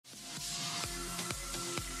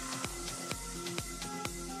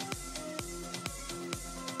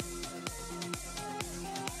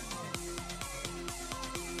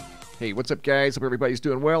Hey, what's up guys? Hope everybody's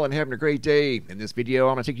doing well and having a great day. In this video,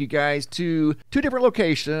 I'm going to take you guys to two different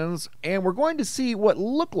locations and we're going to see what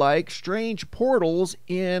look like strange portals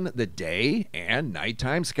in the day and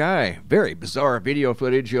nighttime sky. Very bizarre video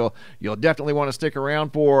footage you'll definitely want to stick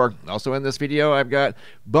around for. Also in this video, I've got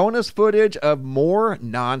bonus footage of more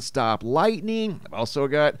non-stop lightning. I've also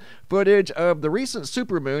got footage of the recent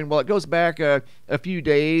supermoon. Well, it goes back a few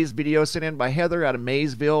days. Video sent in by Heather out of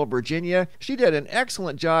Maysville, Virginia. She did an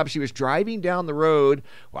excellent job. She was driving down the road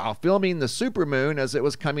while filming the supermoon as it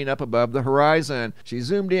was coming up above the horizon. She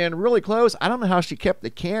zoomed in really close. I don't know how she kept the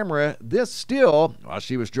camera this still while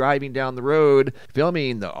she was driving down the road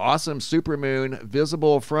filming the awesome supermoon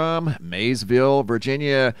visible from Maysville,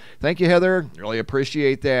 Virginia. Thank you, Heather. Really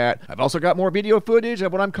appreciate that. I've also got more video footage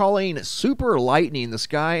of what I'm calling super lightning. The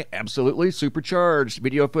sky absolutely supercharged.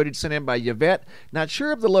 Video footage sent in by Yvette. Not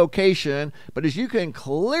sure of the location, but as you can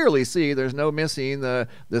clearly see, there's no missing the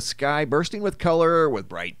sky bursting with color, with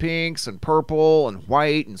bright pinks and purple and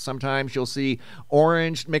white, and sometimes you'll see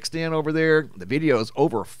orange mixed in over there. The video is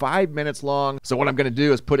over 5 minutes long, so what I'm going to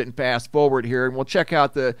do is put it in fast forward here, and we'll check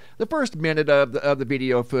out the first minute of the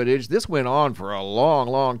video footage. This went on for a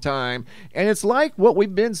long time, and it's like what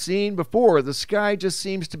we've been seeing before. The sky just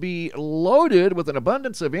seems to be loaded with an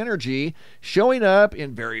abundance of energy showing up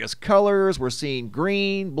in various colors. We're seeing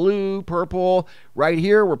green, blue, purple. Right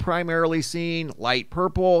here, we're primarily seeing light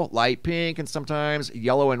purple, light pink, and sometimes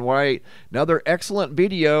yellow and white. Another excellent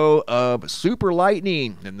video of super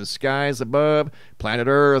lightning in the skies above planet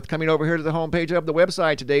Earth. Coming over here to the homepage of the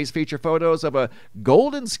website, today's feature photos of a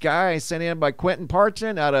golden sky sent in by Quentin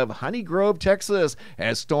Parton out of Honey Grove, Texas,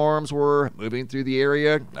 as storms were moving through the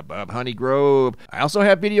area above Honey Grove. I also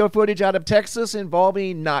have video footage out of Texas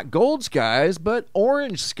involving not gold skies, but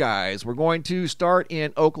orange skies. We're going to start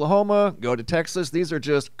in Oklahoma, go to Texas. These are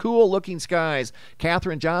just cool looking skies.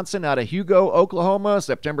 Katherine Johnson out of Hugo, Oklahoma,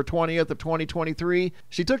 September 20th of 2023.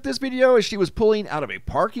 She took this video as she was pulling out of a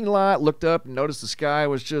parking lot, looked up and noticed the sky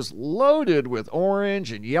was just loaded with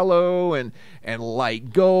orange and yellow and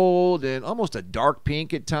light gold and almost a dark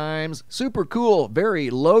pink at times. Super cool, very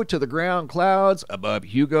low to the ground clouds above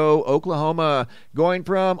Hugo, Oklahoma. Going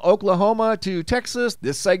from Oklahoma to Texas,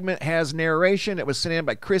 this segment has narration. It was sent in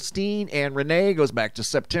by Christine and Renee. It goes back to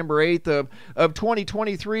September 8th of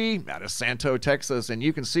 2023 out of Santo, Texas, and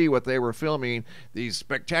you can see what they were filming, these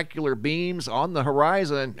spectacular beams on the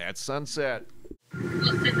horizon at sunset. We'll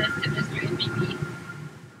send this to Mr. MVP.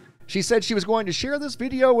 She said she was going to share this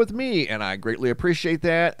video with me, and I greatly appreciate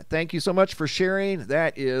that. Thank you so much for sharing.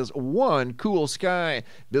 That is one cool sky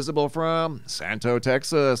visible from Santo,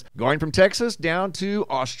 Texas. Going from Texas down to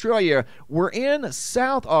Australia. We're in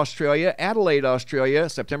South Australia, Adelaide, Australia,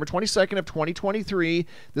 September 22nd of 2023.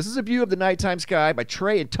 This is a view of the nighttime sky by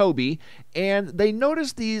Trey and Toby, and they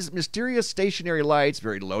noticed these mysterious stationary lights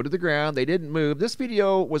very low to the ground. They didn't move. This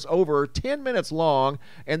video was over 10 minutes long,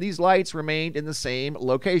 and these lights remained in the same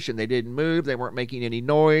location. They didn't move. They weren't making any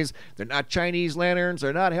noise. They're not Chinese lanterns.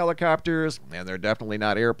 They're not helicopters. And they're definitely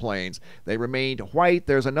not airplanes. They remained white.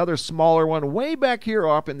 There's another smaller one way back here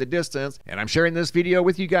off in the distance. And I'm sharing this video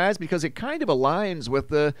with you guys because it kind of aligns with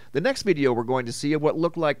the next video we're going to see of what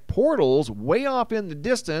looked like portals way off in the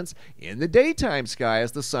distance in the daytime sky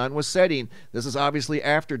as the sun was setting. This is obviously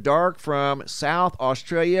after dark from South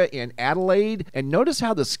Australia in Adelaide. And notice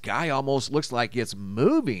how the sky almost looks like it's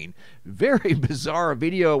moving. Very bizarre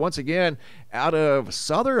video. Once again, out of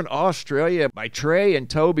Southern Australia by Trey and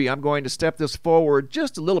Toby. I'm going to step this forward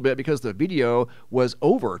just a little bit because the video was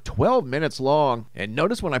over 12 minutes long. And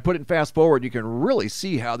notice when I put it in fast forward, you can really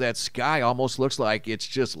see how that sky almost looks like it's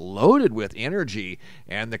just loaded with energy.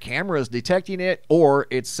 And the camera is detecting it, or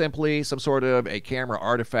it's simply some sort of a camera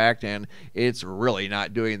artifact, and it's really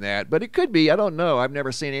not doing that. But it could be. I don't know. I've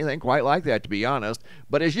never seen anything quite like that, to be honest.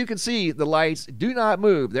 But as you can see, the lights do not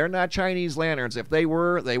move. They're not Chinese lanterns. If they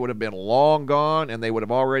were, they would have been long gone and they would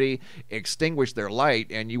have already extinguished their light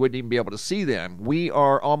and you wouldn't even be able to see them. We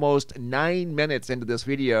are almost 9 minutes into this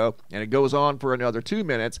video and it goes on for another 2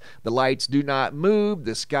 minutes. The lights do not move.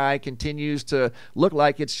 The sky continues to look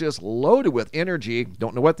like it's just loaded with energy.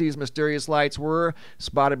 Don't know what these mysterious lights were.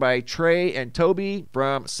 Spotted by Trey and Toby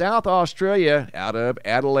from South Australia out of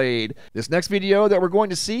Adelaide. This next video that we're going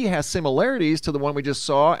to see has similarities to the one we just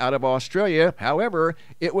saw out of Australia. However,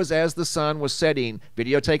 it was as the sun was setting.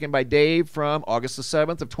 Video taken by Dave from August the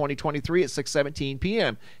 7th of 2023 at 6:17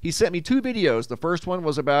 p.m. He sent me 2 videos. The first one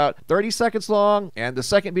was about 30 seconds long, and the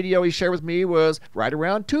second video he shared with me was right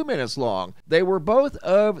around 2 minutes long. They were both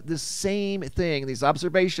of the same thing. These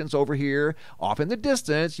observations over here, off in the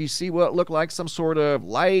distance, you see what looked like some sort of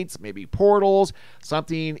lights, maybe portals,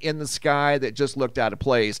 something in the sky that just looked out of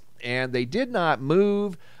place. And they did not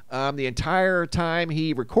move the entire time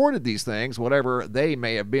he recorded these things, whatever they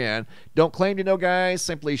may have been. Don't claim to know, guys,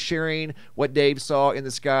 simply sharing what Dave saw in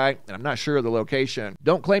the sky, and I'm not sure of the location.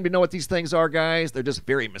 Don't claim to know what these things are, guys. They're just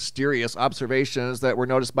very mysterious observations that were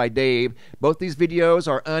noticed by Dave. Both these videos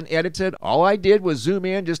are unedited. All I did was zoom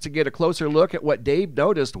in just to get a closer look at what Dave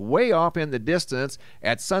noticed way off in the distance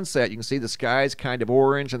at sunset. You can see the sky's kind of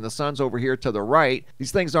orange and the sun's over here to the right.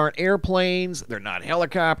 These things aren't airplanes. They're not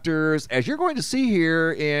helicopters. As you're going to see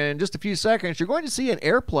here in just a few seconds, you're going to see an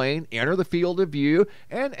airplane enter the field of view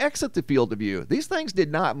and exit the field of view. These things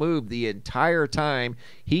did not move the entire time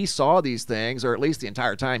he saw these things, or at least the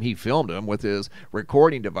entire time he filmed them with his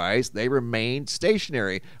recording device. They remained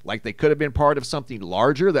stationary, like they could have been part of something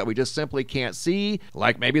larger that we just simply can't see,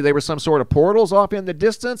 like maybe they were some sort of portals off in the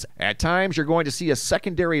distance. At times, you're going to see a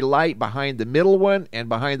secondary light behind the middle one and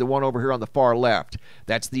behind the one over here on the far left.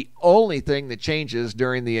 That's the only thing that changes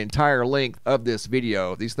during the entire length of this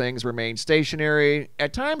video. These things remain stationary.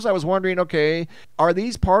 At times I was wondering, okay, are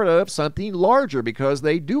these part of something larger, because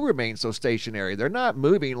they do remain so stationary? They're not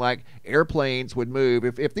moving like airplanes would move.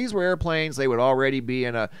 If these were airplanes, they would already be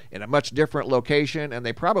in a much different location, and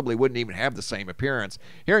they probably wouldn't even have the same appearance.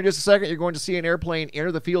 Here in just a second, you're going to see an airplane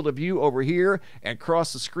enter the field of view over here and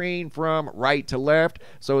cross the screen from right to left.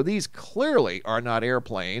 So these clearly are not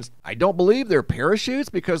airplanes. I don't believe they're parachutes,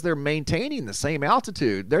 because they're maintaining the same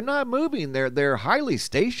altitude. They're not moving. They're highly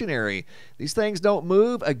stationary. These things don't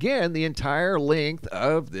move, again, the entire length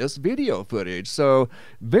of this video footage. So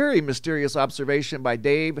very mysterious observation by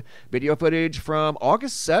Dave. Video footage from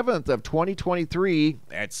August 7th of 2023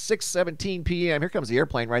 at 6:17 p.m. Here comes the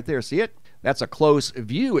airplane right there. See it? That's a close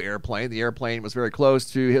view airplane. The airplane was very close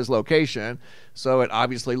to his location, so it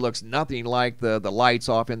obviously looks nothing like the lights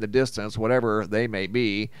off in the distance, whatever they may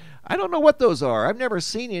be. I don't know what those are. I've never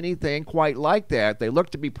seen anything quite like that. They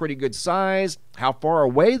look to be pretty good size. How far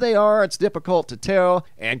away they are, it's difficult to tell.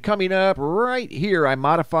 And coming up right here, I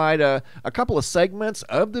modified a couple of segments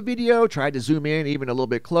of the video, tried to zoom in even a little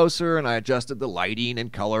bit closer, and I adjusted the lighting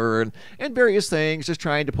and color and various things, just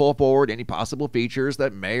trying to pull forward any possible features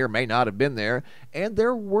that may or may not have been there. And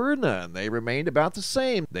there were none. They remained about the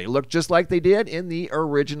same. They looked just like they did in the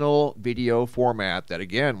original video format that,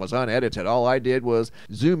 again, was unedited. All I did was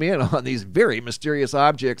zoom in on these very mysterious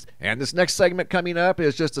objects. And this next segment coming up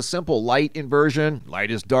is just a simple light inversion.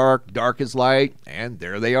 Light is dark, dark is light, and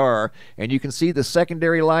there they are. And you can see the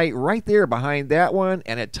secondary light right there behind that one,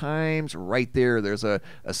 and at times right there's a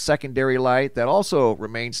secondary light that also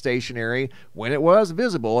remains stationary when it was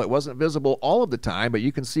visible. It wasn't visible all of the time, but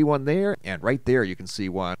you can see one there, and right there you can see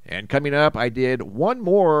one. And coming up, I did one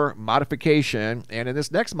more modification, and in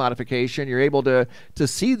this next modification, you're able to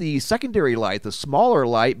see the secondary light, the smaller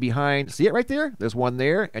light behind. See it right there? There's one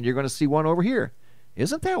there, and you're going to see one over here.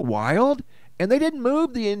 Isn't that wild? And they didn't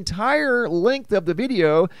move the entire length of the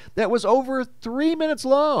video that was over 3 minutes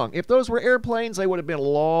long. If those were airplanes, they would have been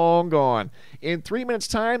long gone. In 3 minutes'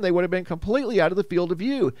 time, they would have been completely out of the field of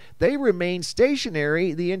view. They remained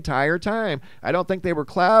stationary the entire time. I don't think they were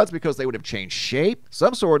clouds, because they would have changed shape.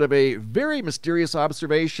 Some sort of a very mysterious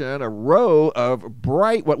observation, a row of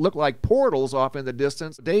bright, what looked like portals off in the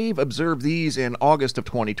distance. Dave observed these in August of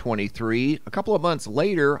 2023. A couple of months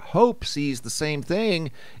later, Hope sees the same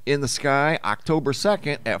thing in the sky October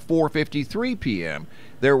 2nd at 4:53 p.m.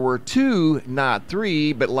 There were 2, not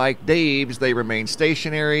 3, but like Dave's, they remained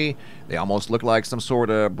stationary. They almost looked like some sort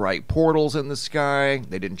of bright portals in the sky.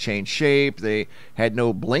 They didn't change shape. They had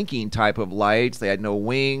no blinking type of lights. They had no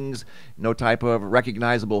wings, no type of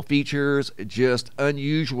recognizable features, just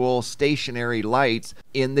unusual stationary lights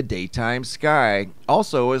in the daytime sky.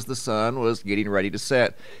 Also, as the sun was getting ready to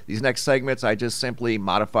set. These next segments, I just simply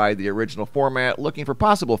modified the original format, looking for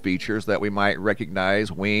possible features that we might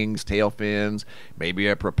recognize: wings, tail fins, maybe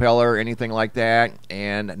a propeller, anything like that,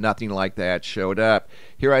 and nothing like that showed up.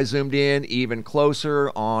 Here I zoomed in even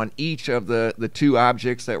closer on each of the 2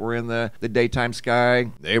 objects that were in the daytime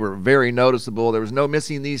sky. They were very noticeable. There was no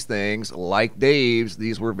missing these things. Like Dave's,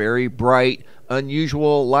 these were very bright,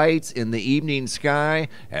 unusual lights in the evening sky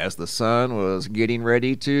as the sun was getting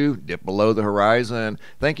ready to dip below the horizon.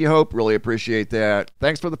 Thank you, Hope. Really appreciate that.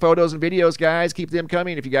 Thanks for the photos and videos, guys. Keep them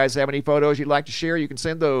coming. If you guys have any photos you'd like to share, you can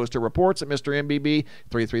send those to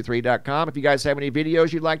reports@MrMBB333.com. If you guys have any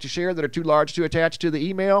videos you'd like to share that are too large to attach to the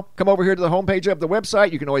email, come over here to the homepage of the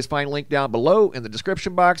website. You can always find a link down below in the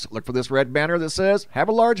description box. Look for this red banner that says, have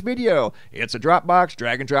a large video. It's a Dropbox.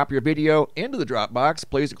 Drag and drop your video into the Dropbox.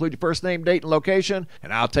 Please include your first name, date, and location,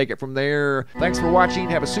 and I'll take it from there. Thanks for watching.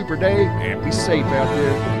 Have a super day, and be safe out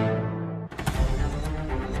there.